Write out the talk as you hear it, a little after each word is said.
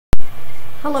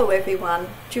Hello everyone,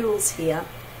 Jules here.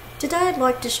 Today I'd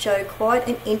like to show quite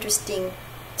an interesting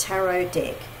tarot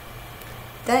deck.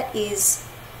 That is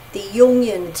the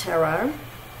Jungian Tarot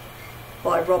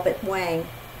by Wang.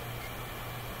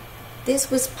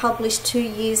 This was published 2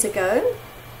 years ago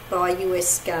by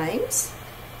U.S.Games,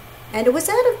 and it was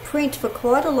out of print for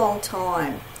quite a long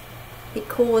time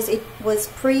because it was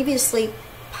previously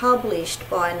published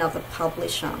by another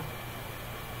publisher.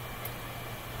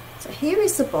 So here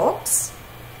is the box,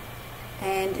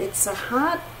 and it's a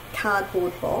hard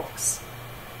cardboard box,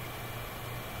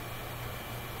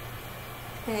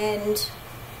 and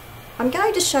I'm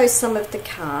going to show some of the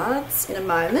cards in a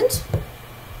moment.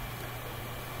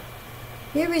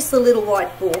 Here is the little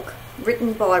white book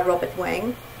written by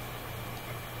Wang,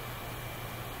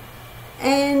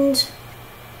 and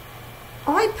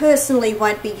I personally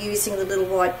won't be using the little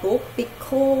white book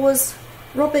because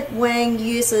Wang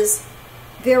uses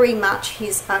very much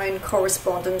his own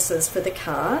correspondences for the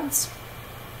cards,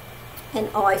 and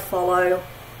I follow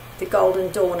the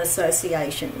Golden Dawn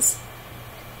associations.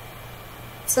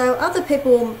 So other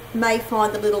people may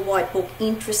find the little white book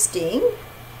interesting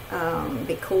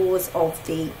because of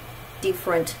the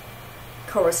different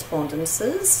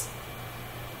correspondences,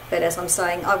 but as I'm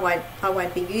saying, I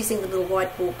won't be using the little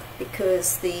white book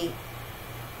because the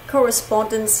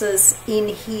correspondences in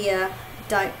here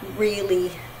don't really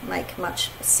make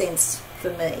much sense for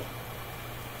me.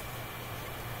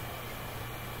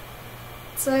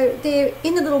 So there,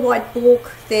 in the little white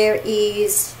book, there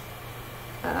is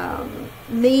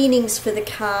meanings for the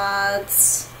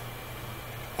cards,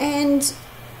 and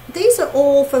these are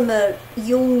all from a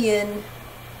Jungian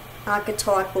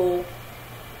archetypal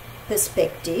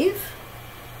perspective.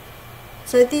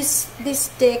 So this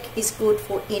deck is good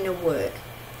for inner work.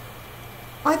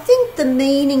 I think the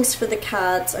meanings for the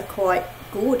cards are quite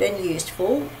good and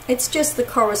useful. It's just the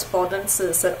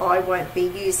correspondences that I won't be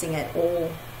using at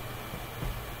all.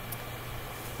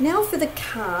 Now for the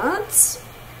cards.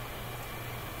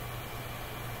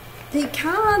 The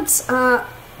cards are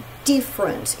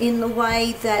different in the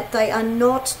way that they are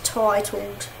not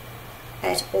titled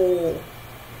at all.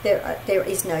 There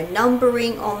is no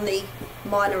numbering on the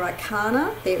minor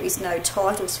arcana. There is no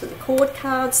titles for the court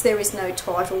cards. There is no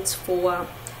titles for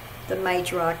the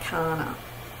major arcana.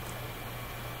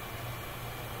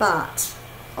 But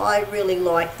I really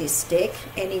like this deck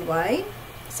anyway.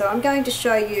 So I'm going to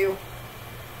show you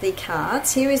the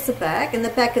cards. Here is the back, and the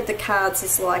back of the cards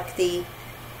is like the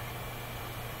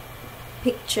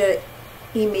picture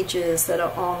images that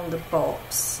are on the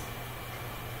box.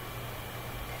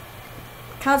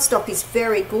 Cardstock is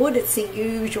very good. It's the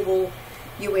usual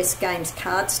U.S.Games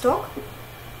cardstock.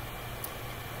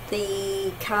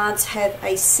 The cards have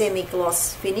a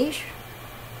semi-gloss finish.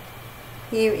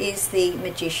 Here is the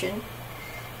Magician.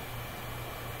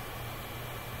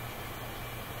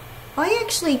 I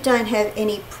actually don't have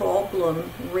any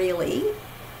problem really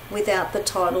without the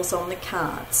titles on the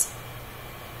cards.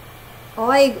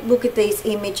 I look at these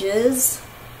images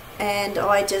and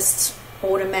I just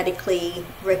automatically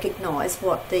recognize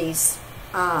what these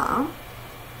are,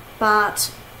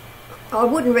 but I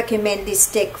wouldn't recommend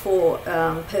this deck for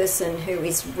a person who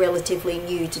is relatively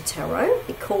new to tarot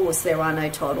because there are no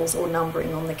titles or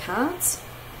numbering on the cards.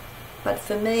 But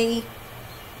for me,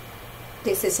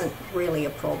 this isn't really a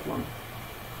problem.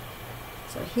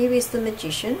 So here is the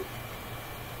Magician.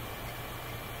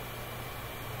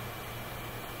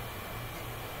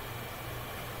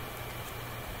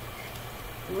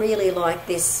 Really like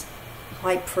this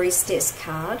High Priestess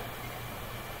card.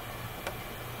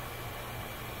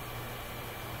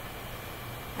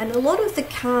 And a lot of the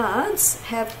cards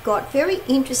have got very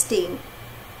interesting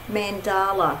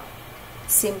mandala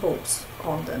symbols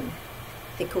on them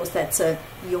because that's a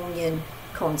Jungian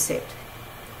concept.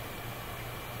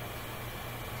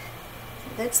 So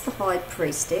that's the High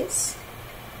Priestess.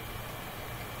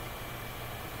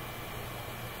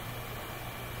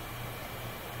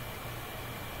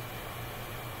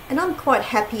 And I'm quite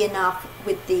happy enough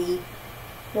with the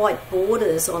white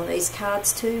borders on these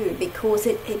cards too, because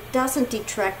it doesn't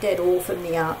detract at all from the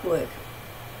artwork.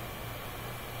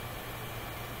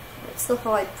 That's the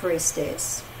High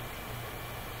Priestess.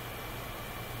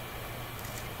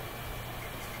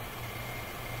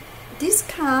 This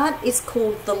card is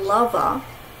called the Lover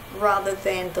rather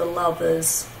than the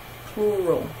Lovers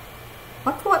plural.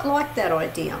 I quite like that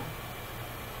idea.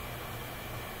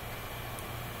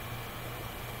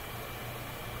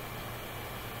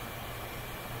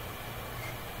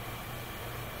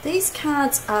 These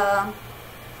cards are,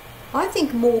 I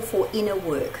think, more for inner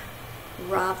work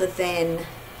rather than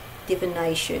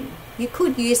divination. You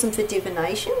could use them for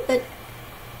divination, but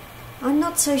I'm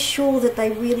not so sure that they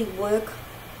really work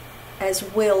as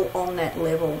well on that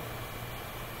level.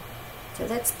 So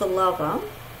that's the Lover.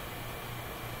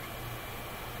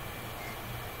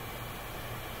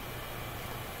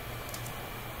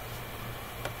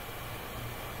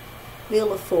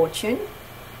 Wheel of Fortune.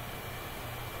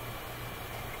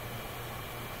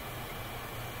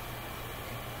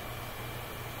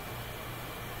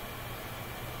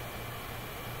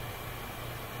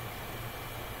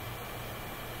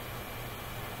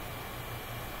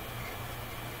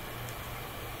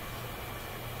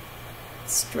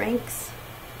 Strength.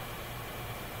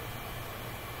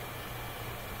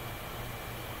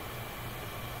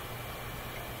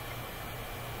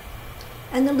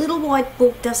 And the little white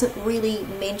book doesn't really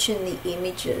mention the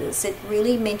images, it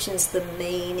really mentions the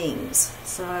meanings.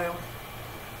 So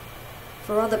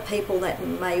for other people that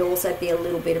may also be a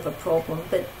little bit of a problem,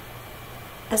 but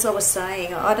as I was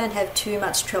saying, I don't have too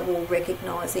much trouble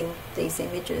recognizing these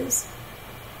images.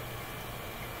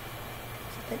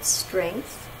 So that's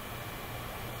strength.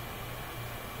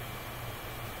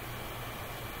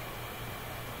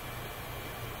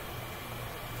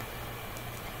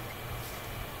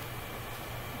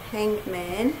 Hanged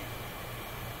Man.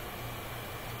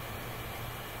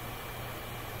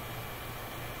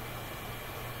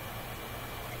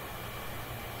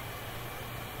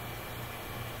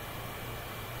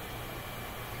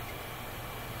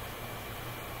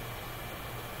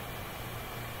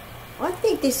 I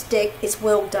think this deck is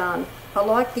well done. I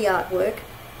like the artwork.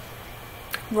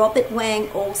 Robert Wang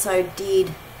also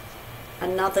did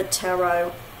another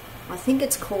tarot. I think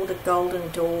it's called a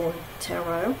Golden Dawn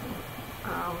Tarot.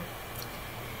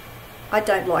 I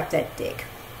don't like that deck.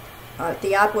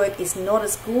 The artwork is not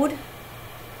as good,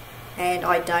 and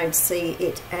I don't see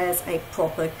it as a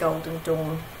proper Golden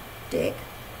Dawn deck.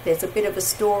 There's a bit of a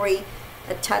story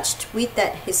attached with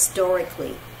that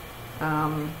historically,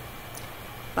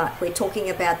 but we're talking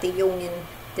about the Jungian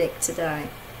deck today.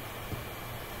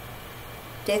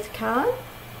 Death card.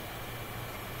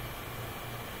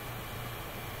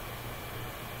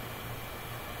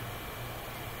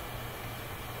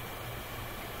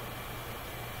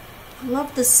 I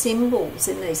love the symbols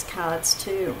in these cards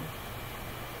too.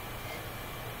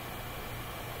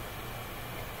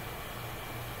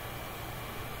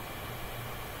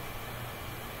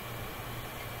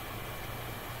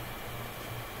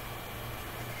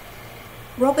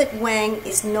 Robert Wang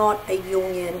is not a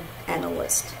Jungian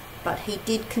analyst, but he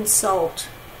did consult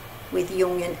with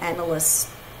Jungian analysts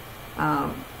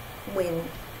when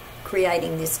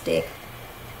creating this deck.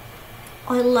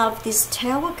 I love this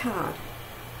Tower card.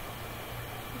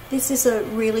 This is a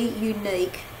really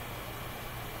unique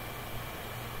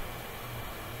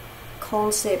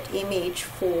concept image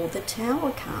for the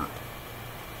Tower card.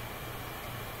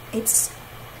 It's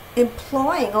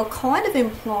implying, or kind of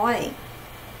implying,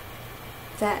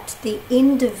 that the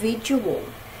individual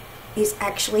is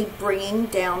actually bringing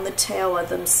down the tower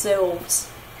themselves,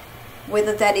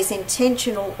 whether that is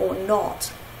intentional or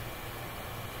not.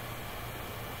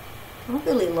 I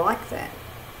really like that.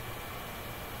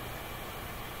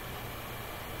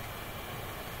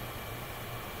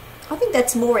 I think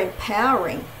that's more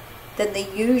empowering than the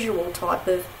usual type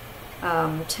of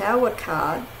Tower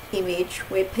card image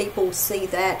where people see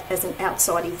that as an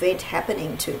outside event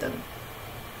happening to them.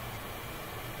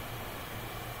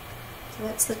 So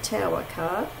that's the Tower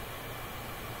card.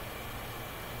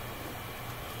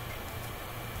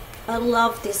 I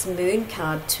love this Moon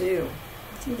card too.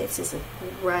 I think this is a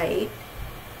great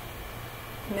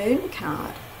Moon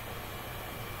card.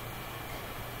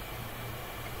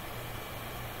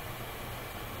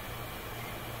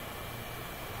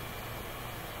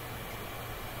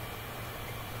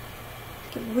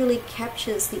 It really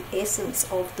captures the essence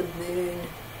of the moon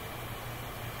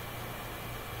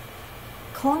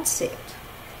concept.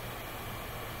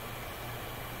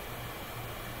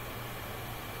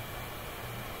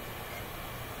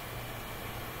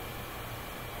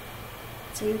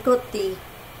 So you've got the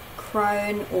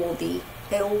crone or the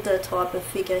elder type of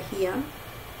figure here.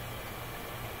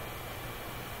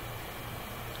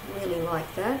 Really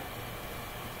like that.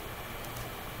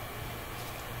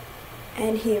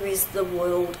 And here is the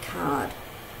World card.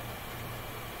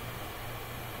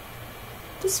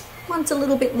 This one's a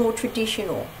little bit more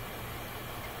traditional.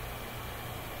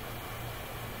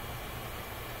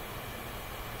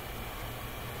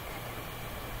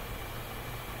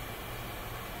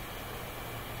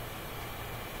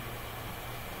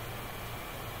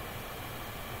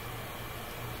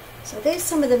 So there's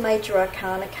some of the major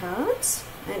arcana cards,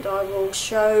 and I will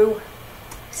show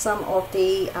some of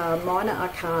the minor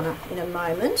arcana in a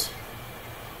moment.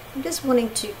 I'm just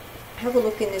wanting to have a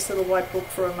look in this little white book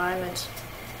for a moment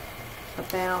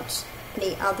about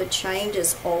any other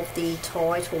changes of the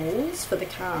titles for the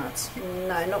cards.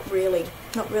 No, not really.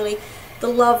 Not really. The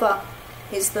lover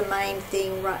is the main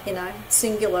thing, you know,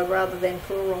 singular rather than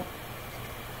plural.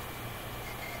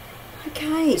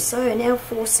 Okay, so now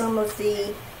for some of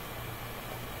the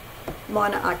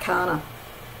minor arcana.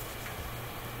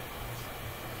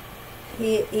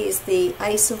 Here is the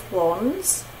Ace of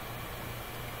Wands.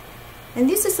 And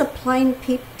this is a plain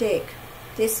pip deck.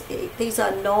 These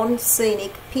are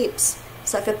non-scenic pips.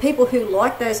 So for people who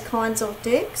like those kinds of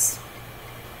decks,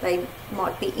 they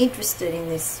might be interested in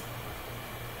this.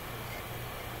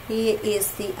 Here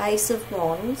is the Ace of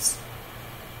Wands.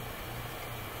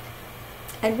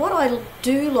 And what I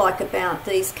do like about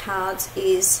these cards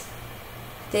is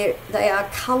they are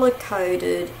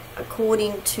colour-coded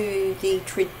according to the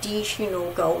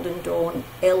traditional Golden Dawn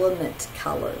element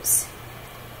colours.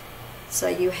 So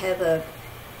you have a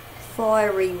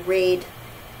fiery red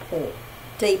or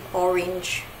deep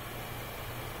orange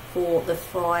for the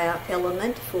fire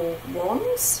element for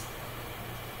wands.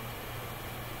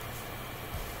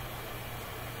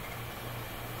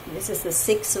 This is the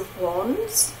Six of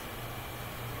Wands.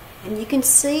 And you can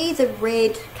see the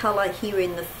red colour here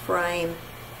in the frame,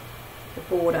 the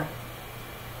border.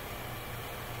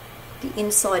 The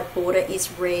inside border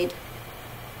is red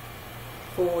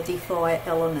for the fire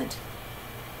element.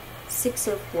 Six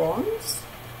of Wands.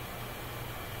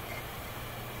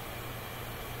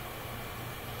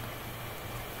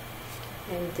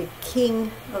 And the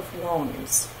King of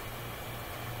Wands.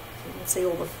 You can see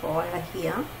all the fire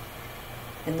here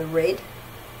and the red.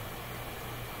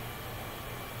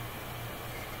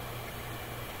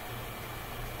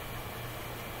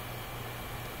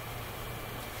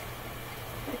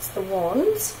 That's the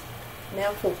Wands.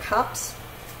 Now for Cups.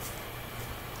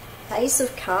 Ace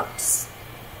of Cups.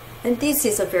 And this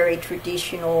is a very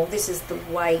traditional, this is the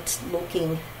Waite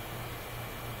Smith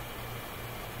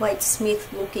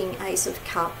looking Ace of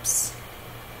Cups.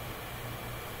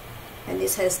 And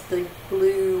this has the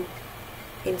blue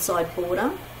inside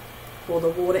border for the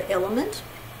water element.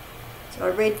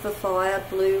 So red for fire,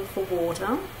 blue for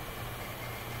water.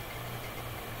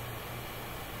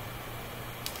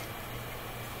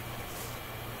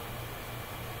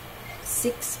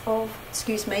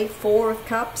 Four of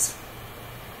Cups.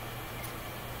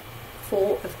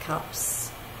 Four of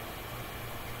Cups.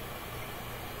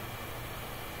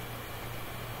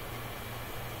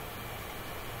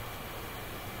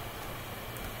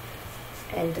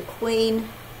 And the Queen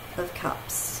of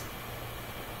Cups.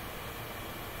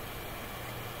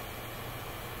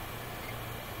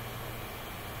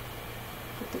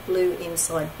 With the blue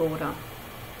inside border.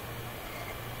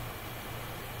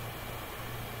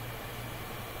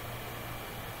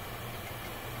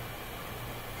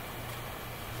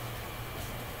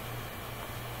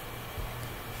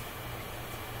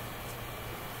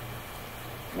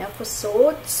 Now for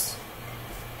Swords.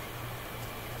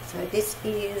 So this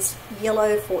is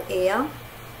yellow for air.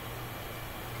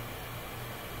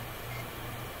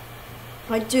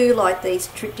 I do like these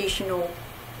traditional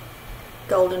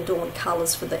Golden Dawn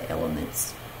colours for the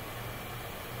elements.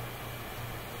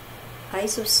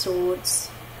 Ace of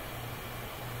Swords.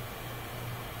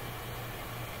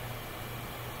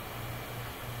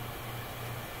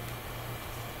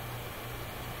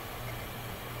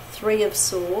 Three of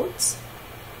Swords.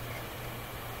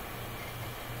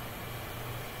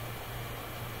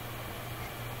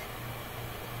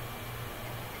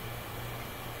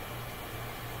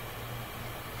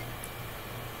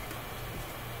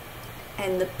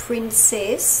 And the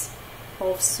Princess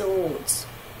of Swords.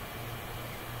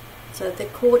 So the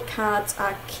court cards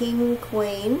are King,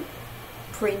 Queen,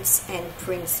 Prince and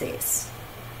Princess.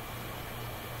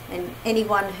 And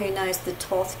anyone who knows the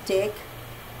Thoth deck,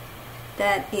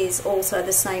 that is also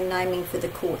the same naming for the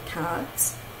court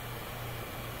cards.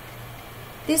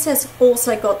 This has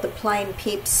also got the plain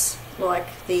pips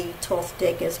like the Thoth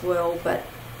deck as well, but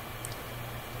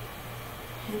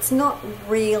it's not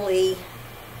really...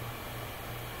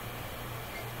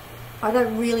 I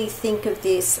don't really think of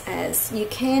this as, you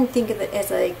can think of it as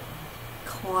a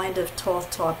kind of Thoth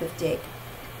type of deck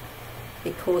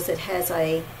because it has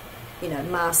a, you know,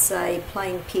 Marseille,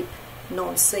 plain pip,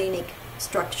 non-scenic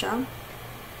structure.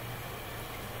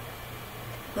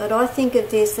 But I think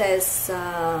of this as,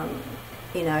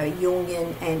 you know,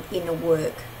 Jungian and inner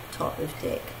work type of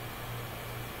deck.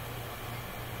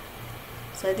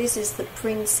 So this is the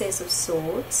Princess of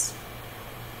Swords.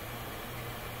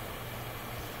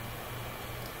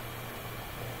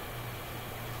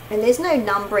 And there's no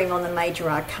numbering on the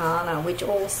major arcana, which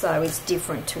also is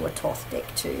different to a Thoth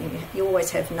deck too. You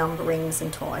always have numberings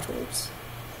and titles.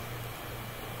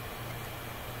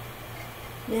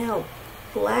 Now,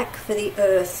 black for the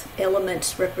earth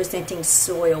element representing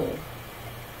soil.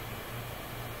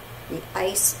 The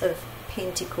Ace of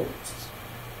Pentacles.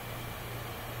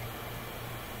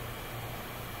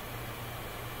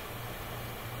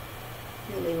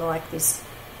 Really like this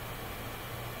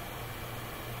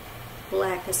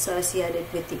black associated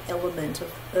with the element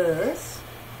of earth,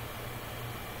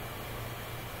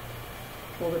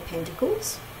 or the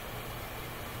pentacles.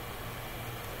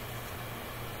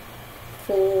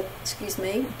 I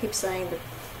keep saying the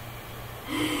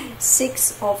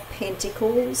 6 of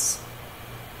Pentacles.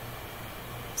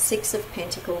 6 of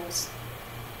Pentacles.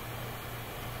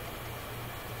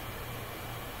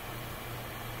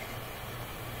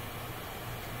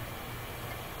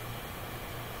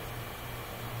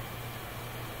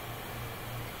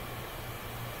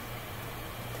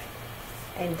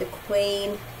 And the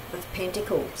Queen of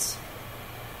Pentacles.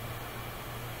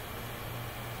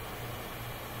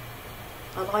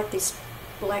 I like this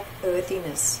black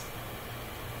earthiness,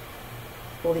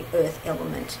 or the earth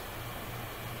element.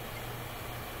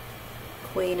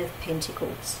 Queen of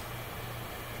Pentacles.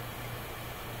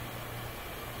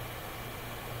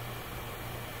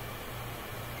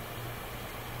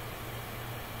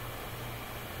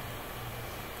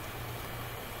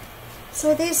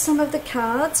 So there's some of the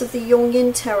cards of the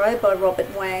Jungian Tarot by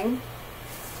Robert Wang.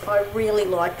 I really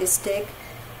like this deck.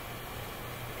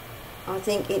 I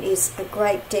think it is a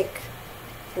great deck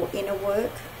for inner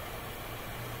work,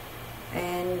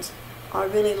 and I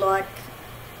really like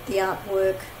the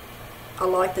artwork. I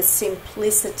like the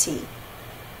simplicity.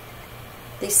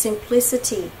 The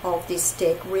simplicity of this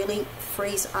deck really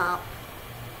frees up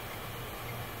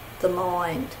the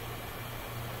mind,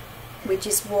 which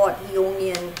is what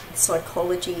Jungian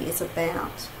psychology is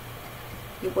about.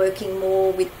 You're working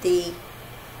more with the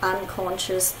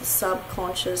unconscious, the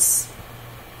subconscious,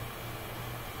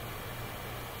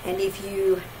 and if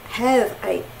you have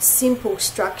a simple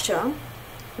structure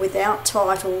without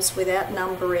titles, without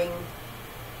numbering,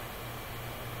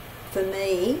 for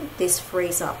me, this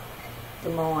frees up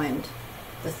the mind,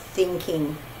 the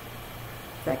thinking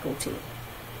faculty.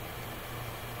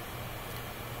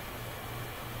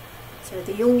 So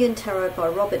the Jungian Tarot by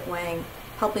Robert Wang,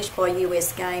 published by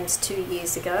U.S.Games 2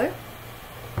 years ago,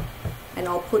 and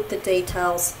I'll put the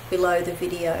details below the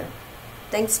video.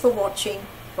 Thanks for watching.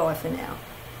 Bye for now.